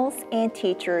professionals and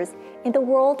teachers in the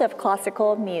world of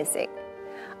classical music.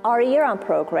 Our year-round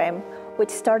program, which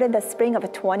started in the spring of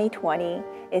 2020,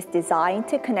 is designed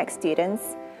to connect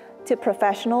students to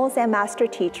professionals and master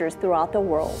teachers throughout the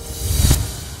world.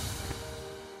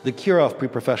 The Kirov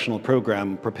pre-professional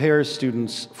program prepares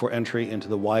students for entry into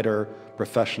the wider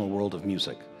professional world of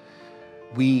music.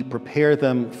 We prepare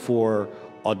them for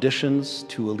auditions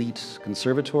to elite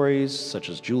conservatories such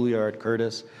as Juilliard,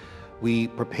 Curtis. We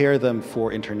prepare them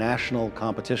for international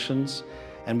competitions,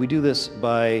 and we do this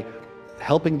by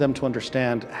helping them to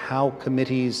understand how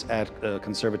committees at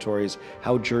conservatories,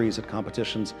 how juries at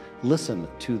competitions listen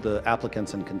to the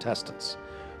applicants and contestants.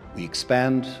 We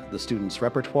expand the students'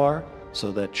 repertoire so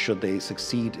that should they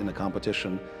succeed in a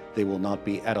competition, they will not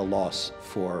be at a loss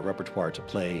for repertoire to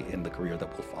play in the career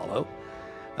that will follow.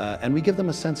 And we give them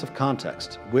a sense of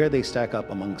context, where they stack up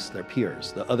amongst their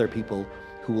peers, the other people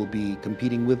who will be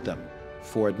competing with them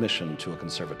for admission to a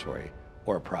conservatory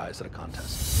or a prize at a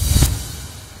contest.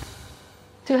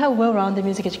 To have well-rounded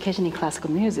music education in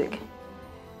classical music,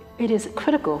 it is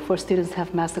critical for students to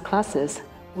have master classes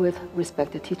with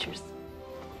respected teachers.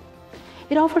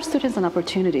 It offers students an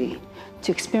opportunity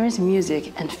to experience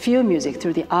music and feel music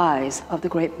through the eyes of the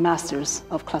great masters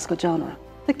of classical genre.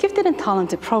 The Gifted and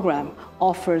Talented program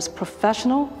offers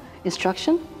professional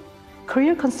instruction,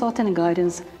 career consulting and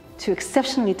guidance to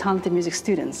exceptionally talented music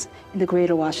students in the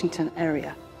greater Washington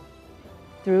area.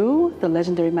 Through the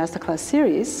legendary Masterclass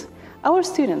series, our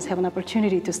students have an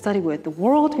opportunity to study with the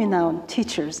world-renowned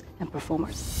teachers and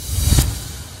performers.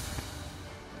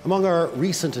 Among our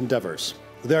recent endeavors,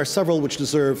 there are several which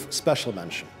deserve special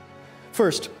mention.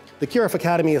 First, the Kirov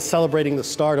Academy is celebrating the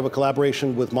start of a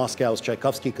collaboration with Moscow's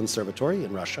Tchaikovsky Conservatory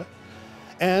in Russia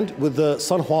and with the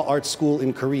Sunhwa Art School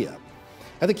in Korea.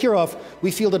 At the Kirov, we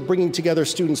feel that bringing together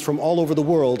students from all over the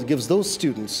world gives those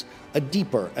students a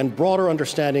deeper and broader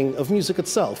understanding of music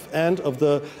itself and of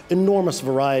the enormous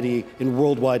variety in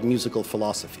worldwide musical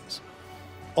philosophies.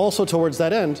 Also towards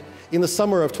that end, in the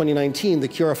summer of 2019, the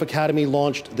Kirov Academy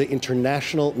launched the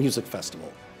International Music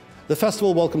Festival. The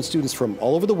festival welcomed students from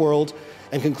all over the world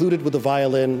and concluded with a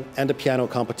violin and a piano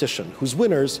competition, whose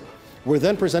winners were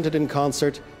then presented in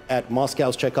concert at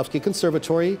Moscow's Tchaikovsky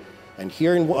Conservatory and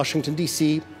here in Washington,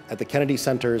 D.C. at the Kennedy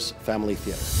Center's Family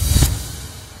Theater.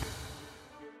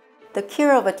 The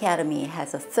Kirov Academy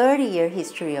has a 30-year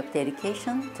history of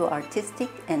dedication to artistic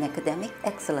and academic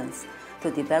excellence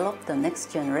to develop the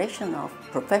next generation of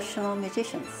professional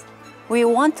musicians. We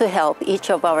want to help each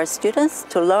of our students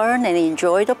to learn and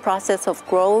enjoy the process of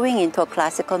growing into a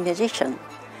classical musician.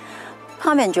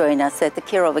 Come and join us at the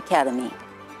Kirov Academy.